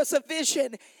show us a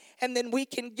vision. And then we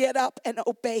can get up and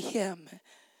obey him,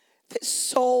 that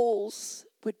souls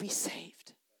would be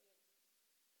saved.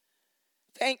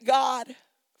 Thank God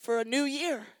for a new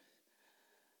year.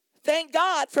 Thank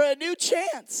God for a new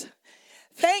chance.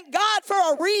 Thank God for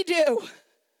a redo.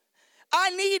 I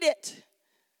need it.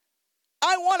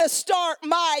 I want to start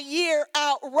my year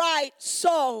out right.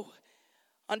 So,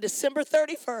 on December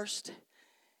 31st,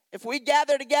 if we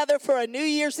gather together for a New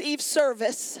Year's Eve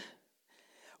service,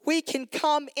 we can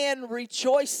come in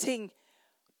rejoicing,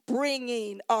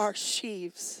 bringing our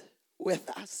sheaves with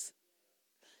us.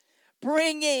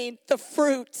 Bringing the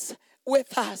fruits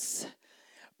with us.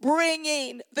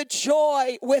 Bringing the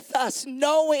joy with us,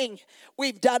 knowing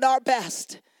we've done our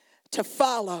best to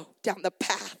follow down the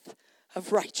path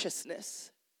of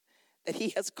righteousness that he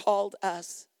has called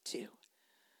us to.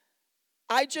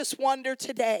 I just wonder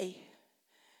today,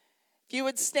 if you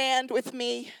would stand with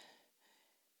me.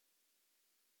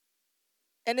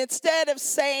 And instead of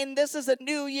saying this is a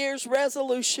New Year's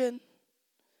resolution,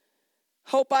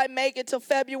 hope I make it till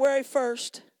February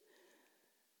 1st,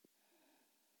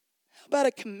 how about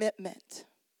a commitment?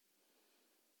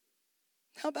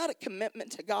 How about a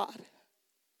commitment to God?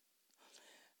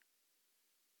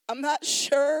 I'm not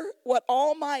sure what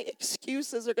all my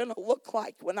excuses are going to look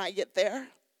like when I get there,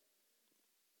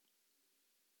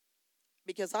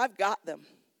 because I've got them.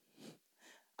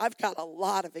 I've got a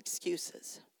lot of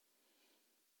excuses.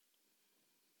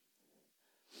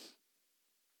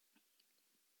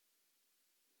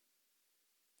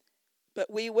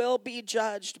 But we will be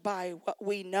judged by what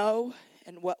we know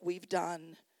and what we've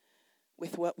done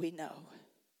with what we know.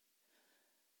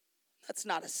 That's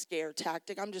not a scare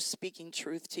tactic. I'm just speaking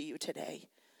truth to you today.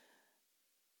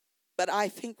 But I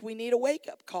think we need a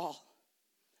wake-up call.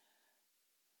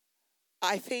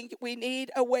 I think we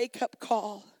need a wake-up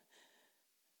call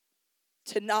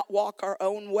to not walk our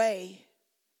own way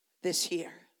this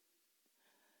year,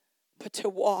 but to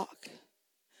walk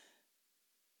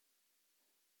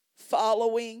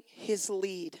following his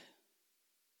lead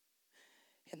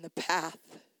in the path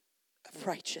of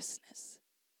righteousness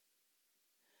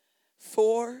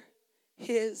for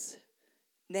his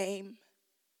name's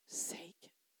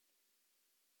sake.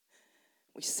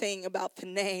 We sing about the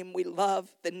name. We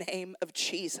love the name of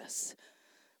Jesus.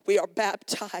 We are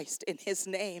baptized in his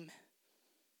name.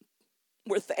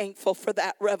 We're thankful for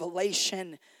that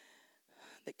revelation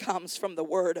that comes from the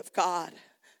Word of God.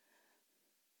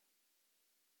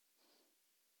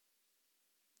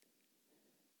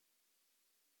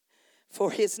 For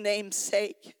his name's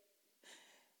sake,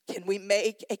 can we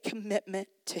make a commitment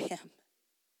to him?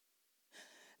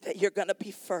 that you're going to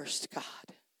be first, God.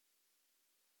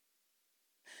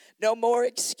 No more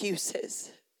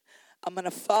excuses. I'm going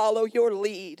to follow your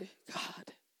lead,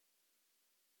 God.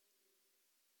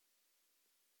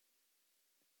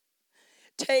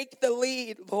 Take the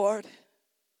lead, Lord.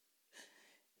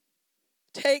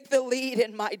 Take the lead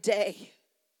in my day.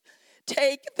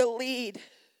 Take the lead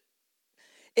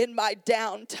in my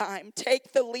downtime.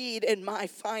 Take the lead in my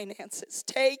finances.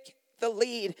 Take the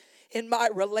lead in my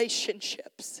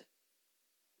relationships.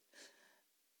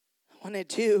 I want to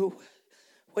do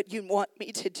what you want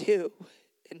me to do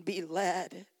and be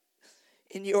led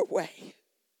in your way.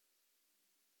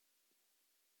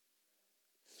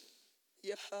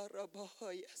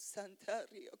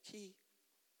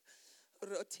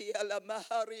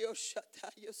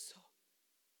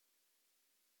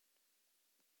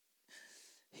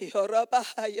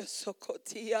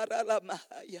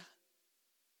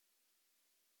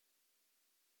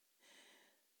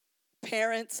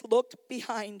 Parents, look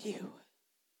behind you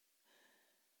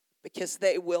because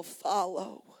they will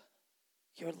follow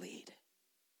your lead.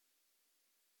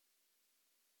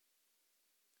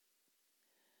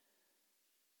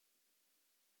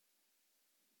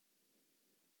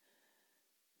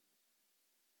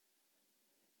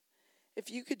 If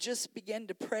you could just begin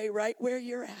to pray right where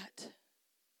you're at.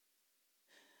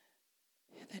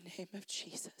 In the name of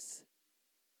Jesus.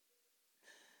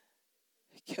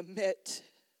 Commit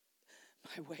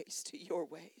my ways to your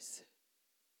ways.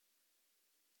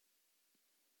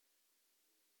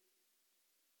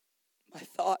 My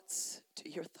thoughts to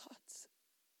your thoughts.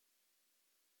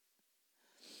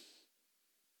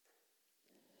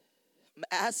 I'm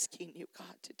asking you,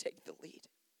 God, to take the lead.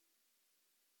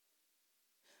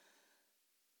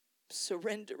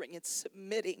 Surrendering and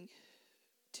submitting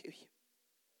to you.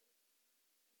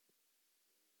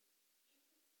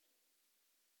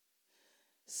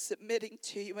 Submitting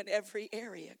to you in every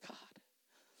area, God.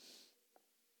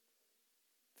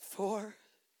 For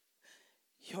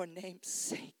your name's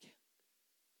sake.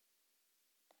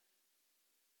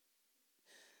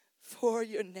 For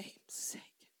your name's sake.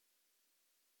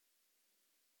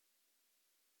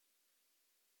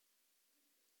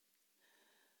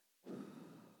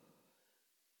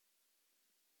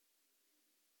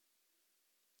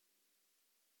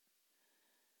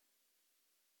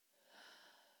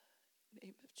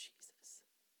 Name of Jesus.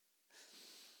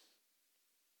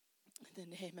 In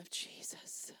the name of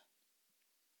Jesus.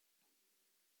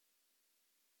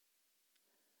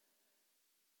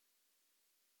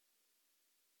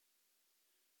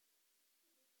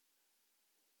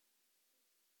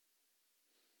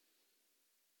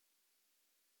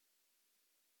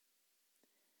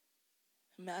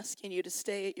 I'm asking you to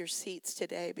stay at your seats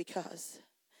today because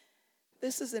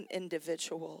this is an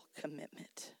individual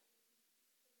commitment.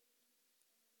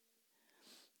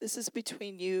 This is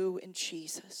between you and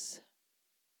Jesus.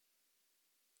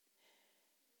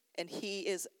 And he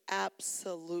is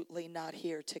absolutely not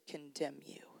here to condemn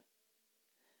you,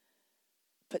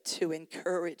 but to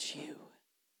encourage you.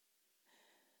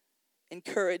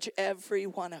 Encourage every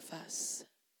one of us.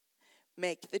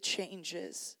 Make the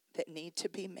changes that need to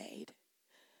be made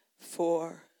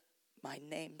for my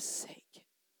name's sake.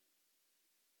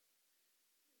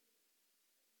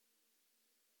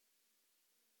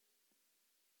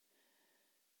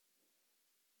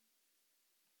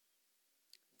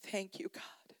 Thank you,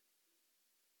 God,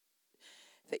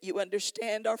 that you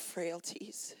understand our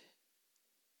frailties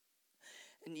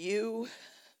and you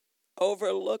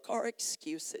overlook our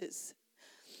excuses.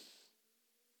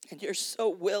 And you're so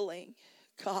willing,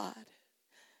 God,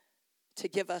 to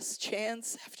give us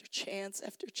chance after chance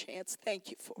after chance. Thank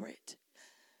you for it.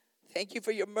 Thank you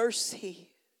for your mercy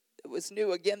that was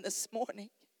new again this morning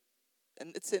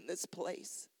and it's in this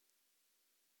place.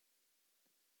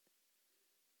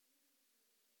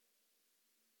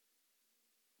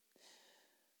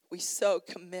 We so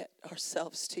commit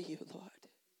ourselves to you, Lord,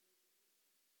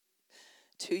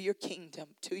 to your kingdom,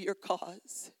 to your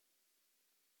cause.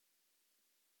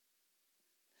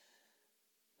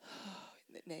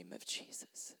 In the name of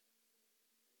Jesus.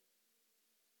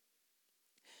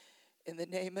 In the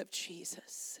name of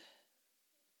Jesus.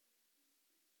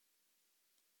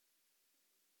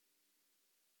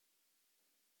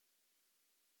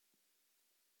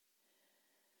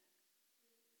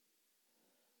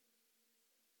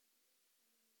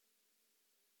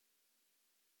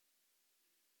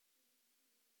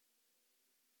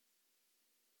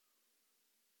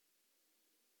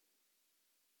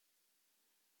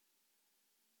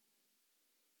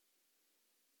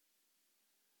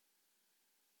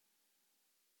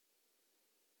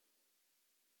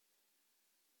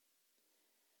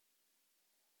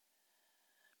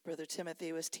 Brother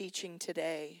Timothy was teaching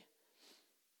today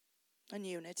on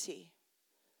unity.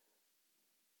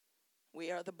 We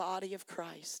are the body of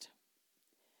Christ,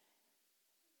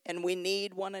 and we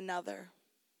need one another.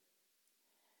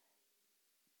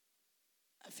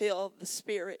 I feel the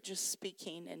Spirit just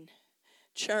speaking and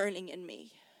churning in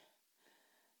me.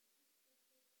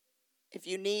 If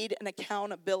you need an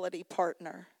accountability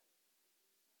partner,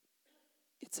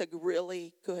 it's a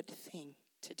really good thing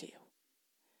to do.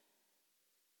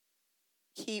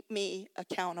 Keep me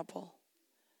accountable.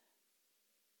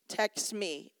 Text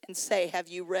me and say, have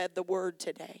you read the word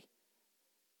today?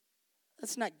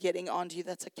 That's not getting onto you,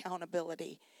 that's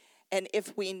accountability. And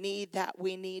if we need that,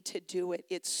 we need to do it.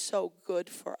 It's so good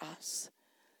for us.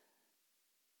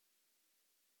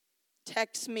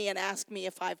 Text me and ask me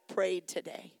if I've prayed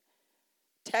today.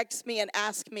 Text me and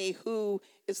ask me who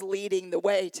is leading the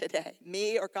way today,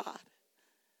 me or God.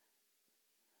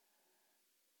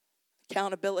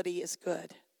 Accountability is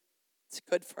good. It's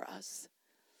good for us.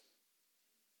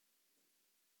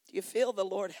 Do you feel the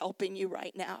Lord helping you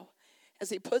right now as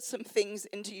he puts some things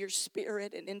into your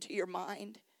spirit and into your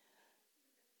mind?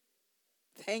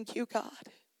 Thank you, God.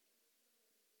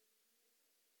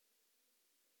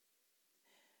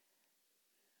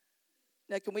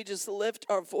 Now, can we just lift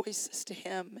our voices to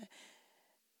him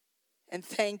and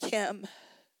thank him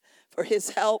for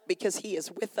his help, because he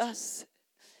is with us.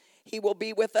 He will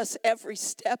be with us every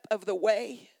step of the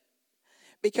way,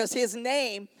 because his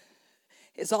name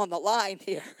is on the line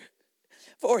here.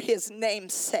 For his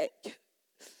name's sake,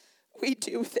 we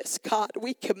do this, God.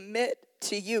 We commit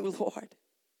to you, Lord.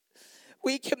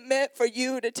 We commit for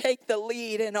you to take the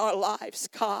lead in our lives,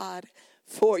 God,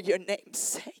 for your name's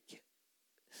sake.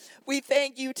 We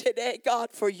thank you today, God,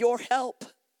 for your help,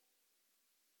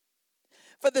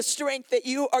 for the strength that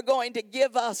you are going to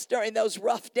give us during those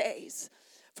rough days,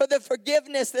 for the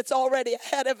forgiveness that's already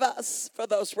ahead of us for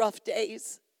those rough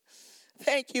days.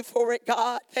 Thank you for it,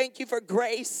 God. Thank you for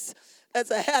grace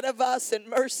that's ahead of us and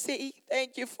mercy.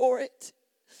 Thank you for it.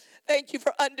 Thank you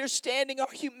for understanding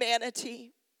our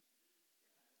humanity.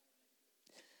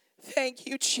 Thank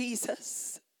you,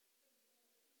 Jesus.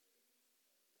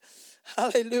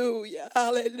 Hallelujah,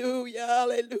 hallelujah,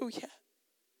 hallelujah.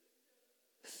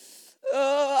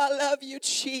 Oh, I love you,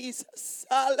 Jesus.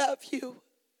 I love you.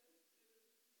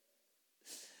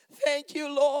 Thank you,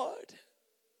 Lord.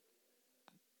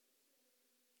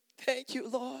 Thank you,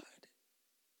 Lord,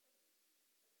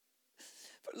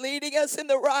 for leading us in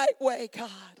the right way,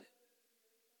 God.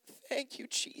 Thank you,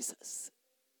 Jesus.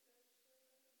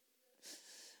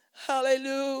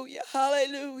 Hallelujah,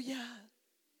 hallelujah.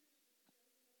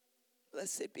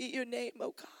 Blessed be your name,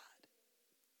 oh God.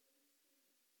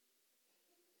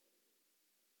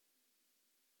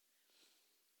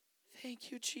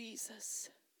 Thank you, Jesus.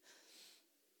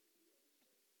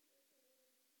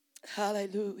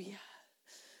 Hallelujah.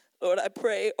 Lord, I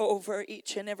pray over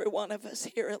each and every one of us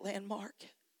here at Landmark.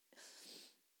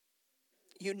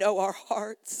 You know our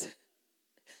hearts.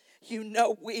 You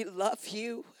know we love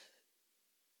you.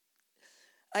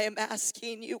 I am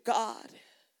asking you, God,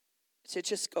 to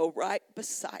just go right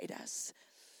beside us,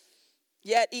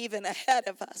 yet even ahead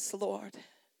of us, Lord,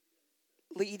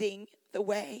 leading the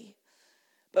way.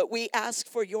 But we ask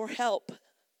for your help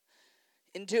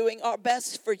in doing our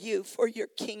best for you, for your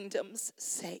kingdom's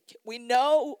sake. We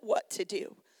know what to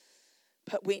do,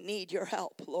 but we need your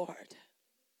help, Lord.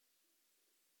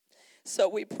 So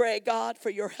we pray, God, for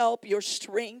your help, your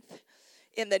strength,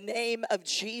 in the name of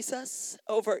Jesus,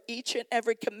 over each and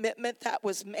every commitment that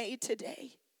was made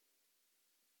today.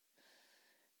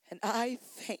 And I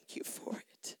thank you for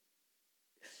it.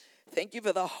 Thank you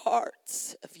for the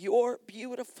hearts of your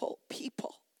beautiful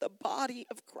people, the body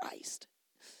of Christ.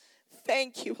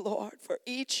 Thank you, Lord, for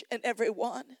each and every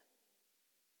one.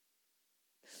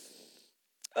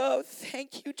 Oh,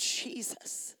 thank you,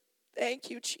 Jesus. Thank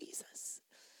you, Jesus.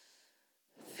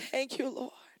 Thank you,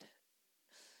 Lord,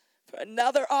 for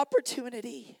another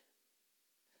opportunity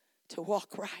to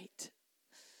walk right.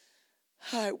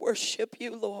 I worship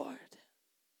you, Lord.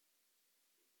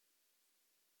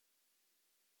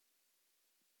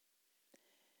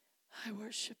 I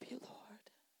worship you, Lord.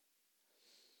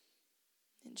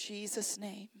 In Jesus'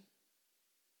 name.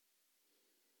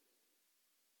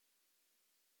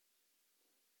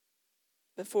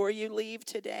 Before you leave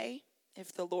today,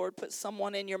 if the Lord puts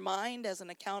someone in your mind as an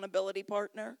accountability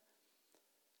partner,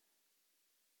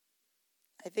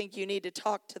 I think you need to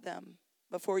talk to them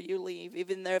before you leave.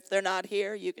 Even if they're not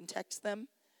here, you can text them.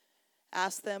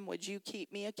 Ask them, would you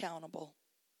keep me accountable?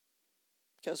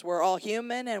 Because we're all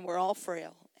human and we're all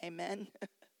frail. Amen.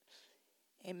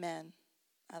 Amen.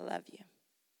 I love you.